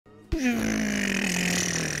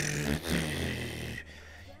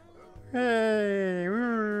Hey.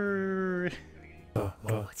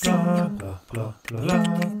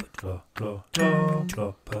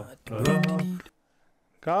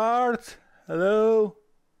 Guards, hello.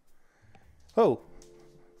 Oh,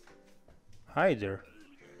 hi there.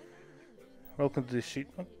 Welcome to the street.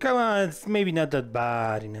 Oh, come on, it's maybe not that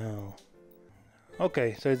bad, you know.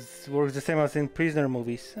 Okay, so it works the same as in prisoner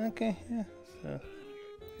movies. Okay, yeah. So,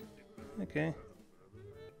 okay.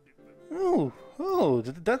 Oh,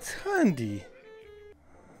 that's handy.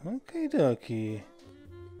 Okay, dokie.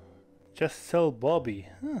 Just sell Bobby,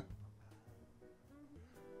 huh?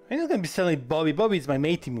 I'm not gonna be selling Bobby. Bobby is my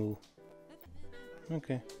matey moo.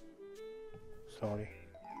 Okay.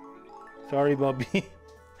 Sorry, Bobby.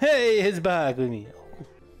 Hey, he's back with me. Oh,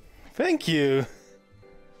 thank you.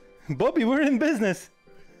 Bobby, we're in business.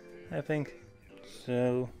 I think.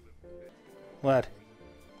 So... What?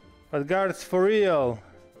 But guards, for real.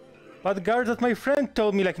 But guards that my friend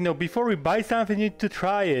told me, like, you know, before we buy something, you need to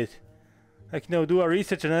try it. Like, you know, do our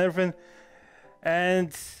research and everything.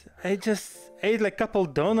 And I just ate like a couple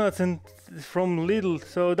donuts and from Lidl,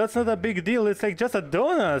 so that's not a big deal. It's like just a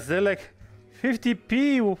donuts. They're like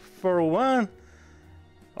 50p for one.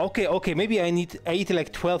 Okay, maybe I ate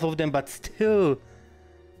like 12 of them, but still,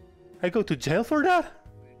 I go to jail for that?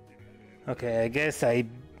 Okay, I guess I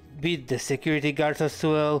beat the security guards as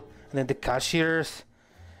well, and then the cashiers,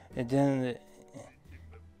 and then,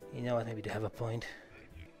 you know what, maybe they have a point.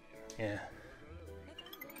 Yeah.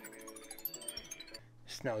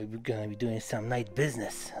 So now we're gonna be doing some night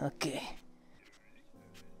business, okay.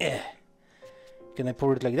 Yeah. Can I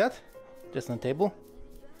pour it like that? Just on the table?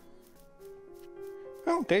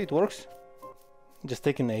 Okay, it works. Just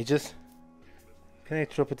taking ages. Can I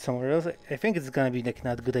drop it somewhere else? I think it's gonna be like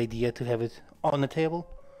not a good idea to have it on the table.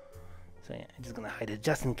 So yeah, I'm just gonna hide it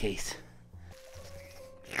just in case.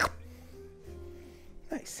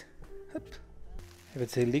 Nice. If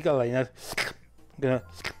it's illegal, I'm not gonna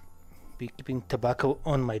be keeping tobacco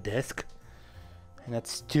on my desk. I'm not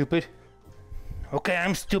stupid. Okay,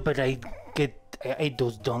 I'm stupid. I ate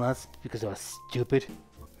those donuts because I was stupid.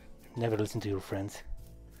 Never listen to your friends.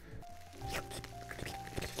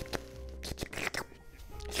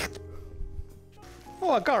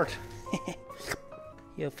 Oh, a guard!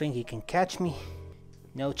 You think you can catch me?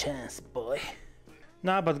 No chance, boy.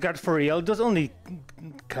 Nah, but guard, for real, those only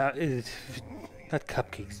not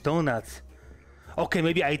cupcakes, donuts. Okay,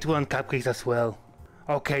 maybe I ate one cupcakes as well.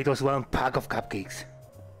 Okay, it was one pack of cupcakes.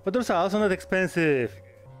 But those are also not expensive.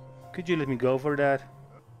 Could you let me go for that?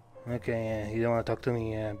 Okay, yeah, you don't want to talk to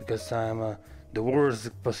me, because I'm the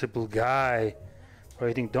worst possible guy for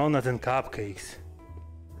eating donuts and cupcakes.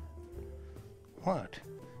 What?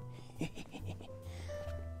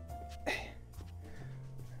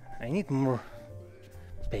 I need more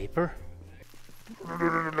paper.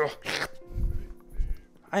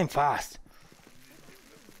 I'm fast.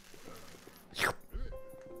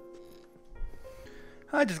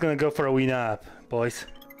 I'm just gonna go for a wee nap, boys.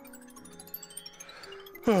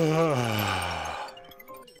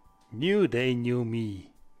 New day, new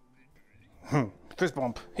me. Fist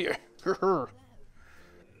bump. Here.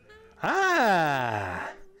 Ah!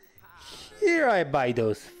 Here I buy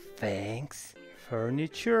those things.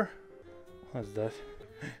 Furniture? What's that?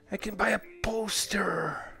 I can buy a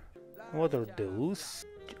poster! What are those?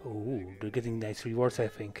 Oh, they're getting nice rewards, I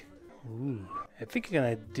think. Ooh. I think I'm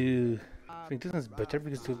gonna do... I think this one's better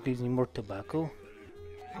because it gives me more tobacco.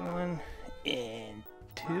 1 and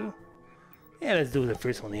 2. Yeah, let's do the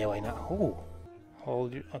first one. Yeah, why not? Oh,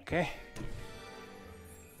 hold you. Okay.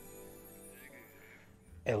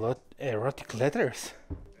 Erotic letters.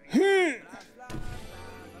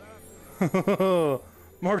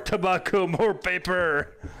 More tobacco, more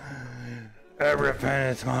paper. Every pen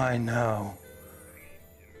is mine now.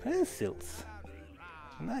 Pencils.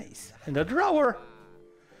 Nice. And a drawer.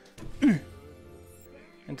 And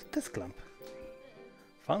a desk lamp.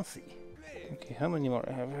 Fancy. Okay, how many more?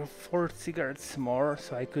 I have 4 cigarettes more,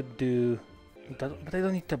 so I could do that, but I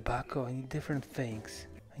don't need tobacco, I need different things.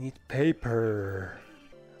 I need paper.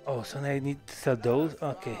 Oh, so now I need to sell those?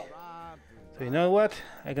 Okay. So you know what?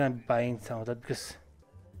 I'm gonna be buying some of that because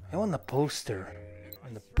I want a poster.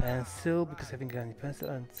 And a pencil, because I think I need pencil,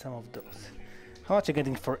 and some of those. How much am I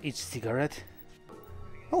getting for each cigarette?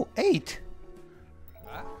 Oh, 8!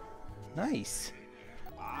 Nice.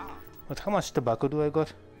 But how much tobacco do I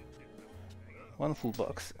got? 1 full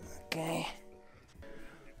box. Okay.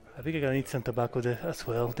 I think I'm gonna need some tobacco there as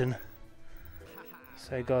well then.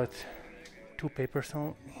 So I got 2 papers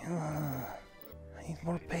on. I need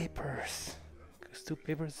more papers. Because 2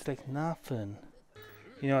 papers is like nothing.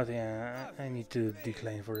 You know what? Yeah, I need to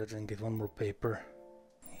decline for that and get one more paper.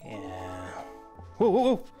 Yeah. Whoa, whoa,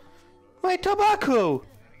 whoa! My tobacco!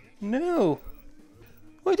 No!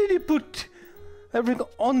 Why did you put everything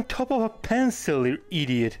on top of a pencil, you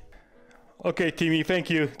idiot? Okay, Timmy,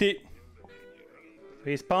 thank you.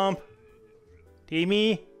 Face pump.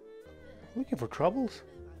 Timmy? Looking for troubles?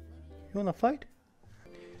 You wanna fight?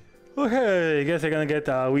 Okay, I guess I'm gonna get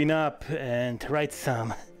a win up and write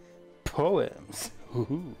some poems.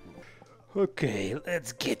 Ooh. Okay,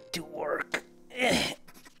 let's get to work.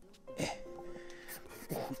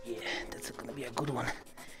 Oh yeah, that's gonna be a good one.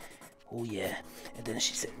 Oh yeah. And then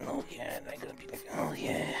she said, no, yeah, and I'm gonna be like, oh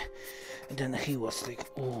yeah. And then he was like,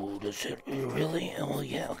 oh, that's it, really? Oh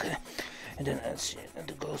yeah, okay. And then and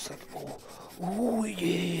the ghost like, oh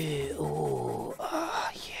yeah, oh,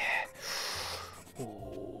 ah yeah.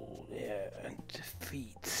 Oh yeah, and the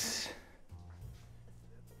feet.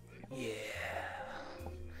 Yeah.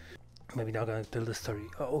 Maybe now I'm gonna tell the story.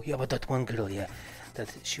 Oh yeah, but that one girl, yeah.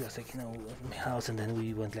 That she was like, you know, in my house, and then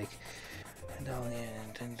we went like down, yeah,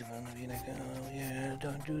 and then the one be like, oh yeah,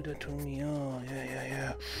 don't do that to me, oh yeah, yeah,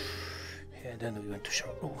 yeah. Yeah, and then we went to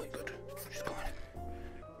shower. Oh my god, she's coming.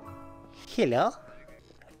 Hello?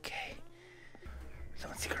 Okay.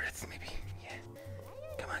 Some cigarettes maybe, yeah.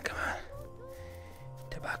 Come on, come on.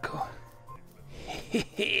 Tobacco.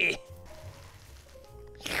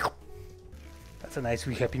 That's a nice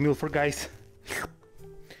wee happy meal for guys.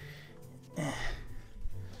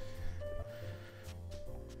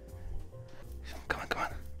 Come on, come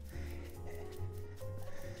on.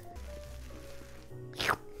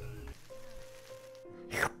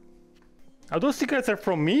 Oh, those cigarettes are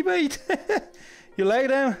from me, mate? You like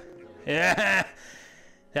them? Yeah,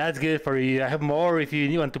 that's good for you. I have more if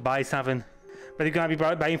you want to buy something. But you're gonna be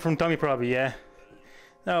buying from Tommy probably, yeah?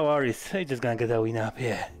 No worries, I'm just gonna get that win up,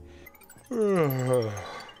 yeah.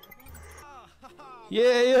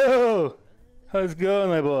 Yeah, yo! How's it going,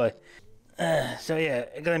 my boy? So yeah,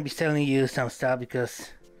 I'm gonna be selling you some stuff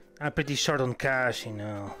because I'm pretty short on cash, you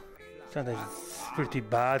know. Sometimes it's pretty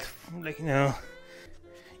bad, like, you know.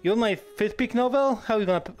 You want my fifth peak novel? How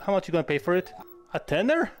much you gonna pay for it? A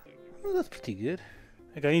tenner? Oh, that's pretty good.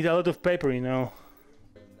 Like, I need a lot of paper, you know.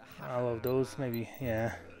 All of those, maybe,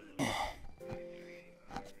 yeah.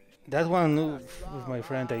 That one with my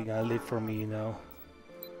friend, I gonna live for me, you know.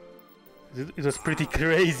 It was pretty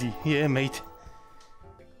crazy, yeah, mate.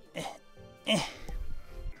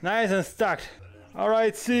 Nice and stacked.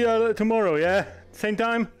 Alright, see you tomorrow, yeah? Same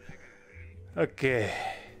time? Okay.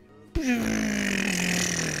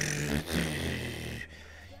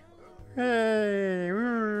 Hey,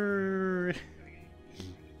 you're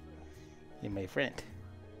my friend.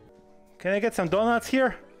 Can I get some donuts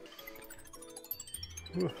here?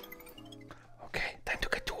 Okay, time to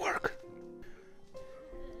get to work.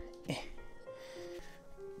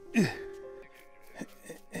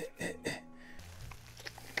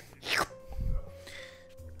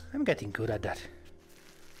 I'm getting good at that.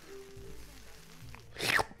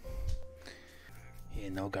 Yeah,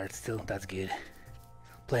 no guard still, that's good.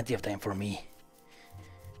 Plenty of time for me.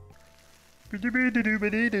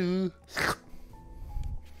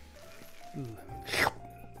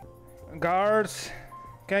 Guards,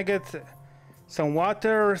 can I get some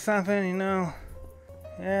water or something, you know?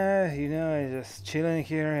 Yeah, you know, I'm just chilling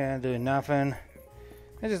here and doing nothing.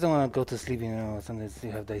 I just don't want to go to sleep, you know, sometimes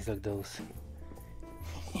you have days like those.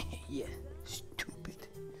 Yeah, stupid.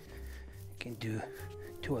 I can do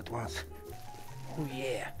two at once. Oh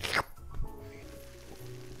yeah.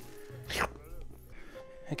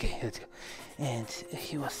 Okay, let's go. And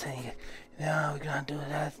he was saying, no, we're gonna do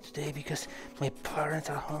that today because my parents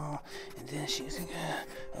are home. And then she's like,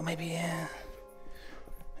 oh, maybe, yeah.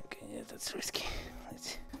 Okay, yeah, that's risky.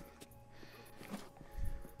 Let's...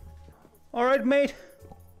 Alright, mate.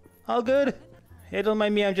 All good? Hey, don't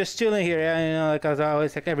mind me, I'm just chilling here, yeah, you know, like as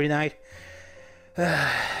always, like every night.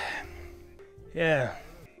 Yeah.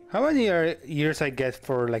 How many years I get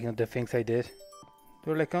for, like, you know, the things I did?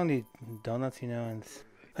 They were like only donuts, you know, and...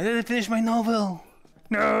 I didn't finish my novel!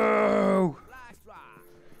 No!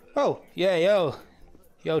 Oh, yeah, yo.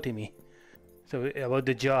 Yo, Timmy. So, about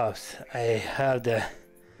the jobs, I have the...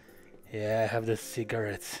 Yeah, I have the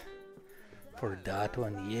cigarettes. For that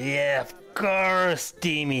one, yeah, of course,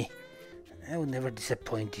 Timmy! I would never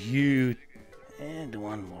disappoint you. And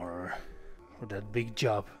one more. For that big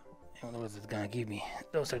job. I wonder what it's gonna give me.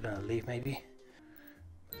 Those are gonna leave, maybe.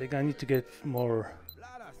 They're gonna need to get more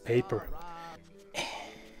paper.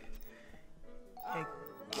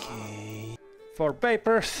 Okay. 4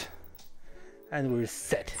 papers. And we're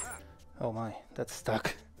set. Oh my, that's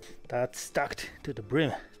stuck. That's stuck to the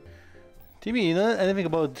brim. Timmy, you know anything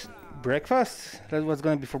about breakfast? That's what's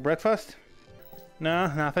gonna be for breakfast? No,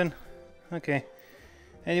 nothing. Okay.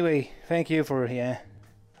 Anyway, thank you for, yeah.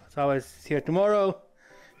 As always, see you tomorrow.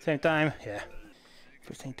 Same time, yeah.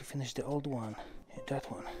 First I need to finish the old one. Yeah,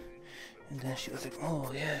 that one. And then she was like,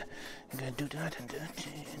 oh yeah, I'm gonna do that and that.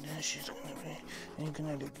 And then she's gonna be, I'm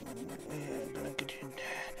gonna do, gonna get you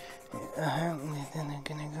there. And then I'm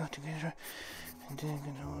gonna go together. And then I'm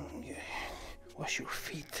gonna, yeah, wash your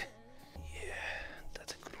feet. Yeah,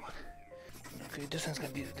 that's a good one. Okay, this one's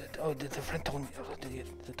gonna be that. Oh, the friend told me. Oh,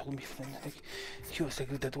 the told me friend. Like, she was like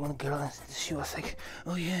with that one girl, and she was like,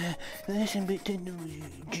 "Oh yeah, listen, but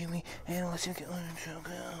Jimmy." And I was like,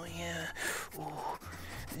 "Oh yeah, oh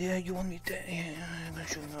yeah, you want me to? Yeah, I'm gonna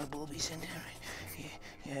show you my boobies and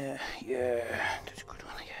yeah, that's a good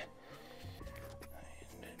one. Yeah,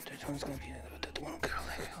 that one's gonna be that one girl.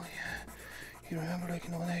 Like, oh yeah, you remember like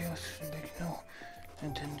when I was like, no."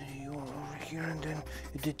 And then you were over here, and then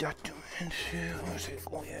you did that too, and I was like,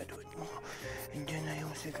 oh yeah, do it more. And then I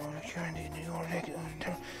was like, over here, and then you were like, and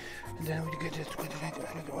then we get it, like,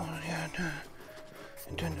 oh yeah,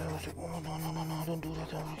 and then I was like, oh no, don't do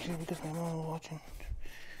that over here because my mom was watching.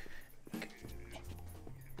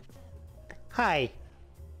 Hi.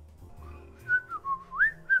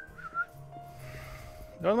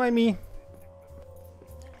 Don't mind me.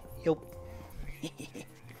 Yup.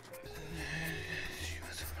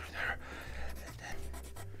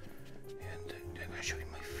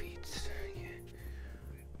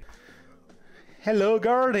 Hello,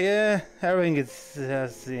 guard. Yeah, everything is yeah. And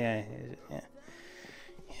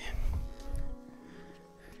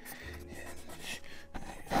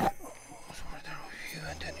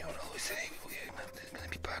then you're always saying, "Oh yeah, I'm gonna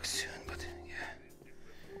be back soon," but yeah.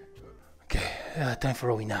 Okay, time for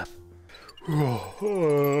rowing up.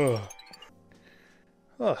 Oh,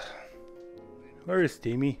 where is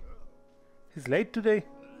Timmy? He's late today.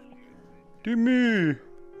 Timmy,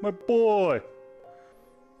 my boy.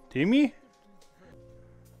 Timmy.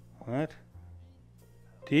 What?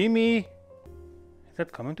 Timmy? Is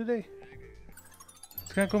that coming today?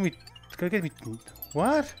 It's gonna get me.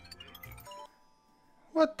 What?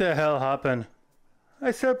 What the hell happened?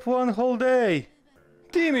 I slept one whole day.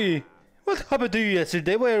 Timmy! What happened to you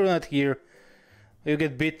yesterday? Why are you not here? You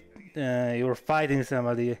get beat, you were fighting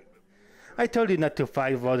somebody. I told you not to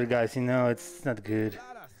fight with other guys, you know, it's not good.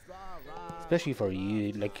 Especially for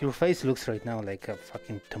you, like your face looks right now like a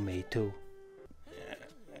fucking tomato.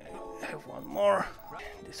 I have one more.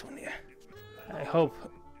 This one, yeah. I hope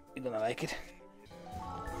you're gonna like it.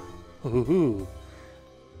 Ooh.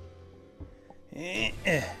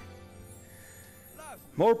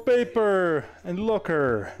 More paper and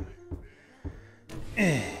locker.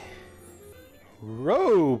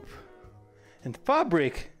 Rope and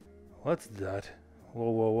fabric. What's that?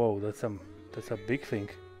 Whoa! That's a big thing.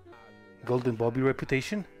 Golden Bobby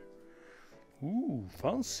reputation. Ooh,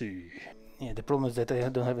 fancy. Yeah, the problem is that I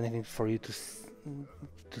don't have anything for you to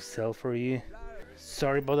sell for you.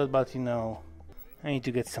 Sorry about that, but you know, I need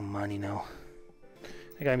to get some money now.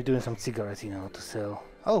 I gotta be doing some cigarettes, you know, to sell.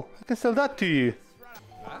 Oh, I can sell that to you.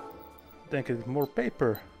 Then get more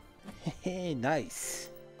paper. Nice.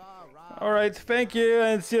 All right, thank you,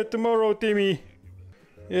 and see you tomorrow, Timmy.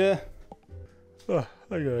 Yeah. Oh,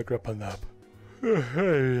 I gotta grab a nap. I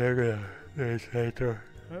gotta later.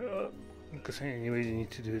 Because anyway, you need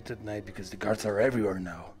to do it at night because the guards are everywhere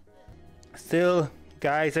now. Still,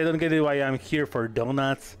 guys, I don't get it why I'm here for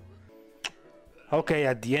donuts. Okay,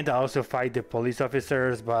 at the end I also fight the police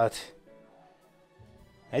officers, but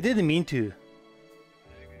I didn't mean to.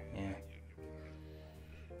 Yeah.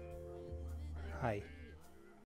 Hi.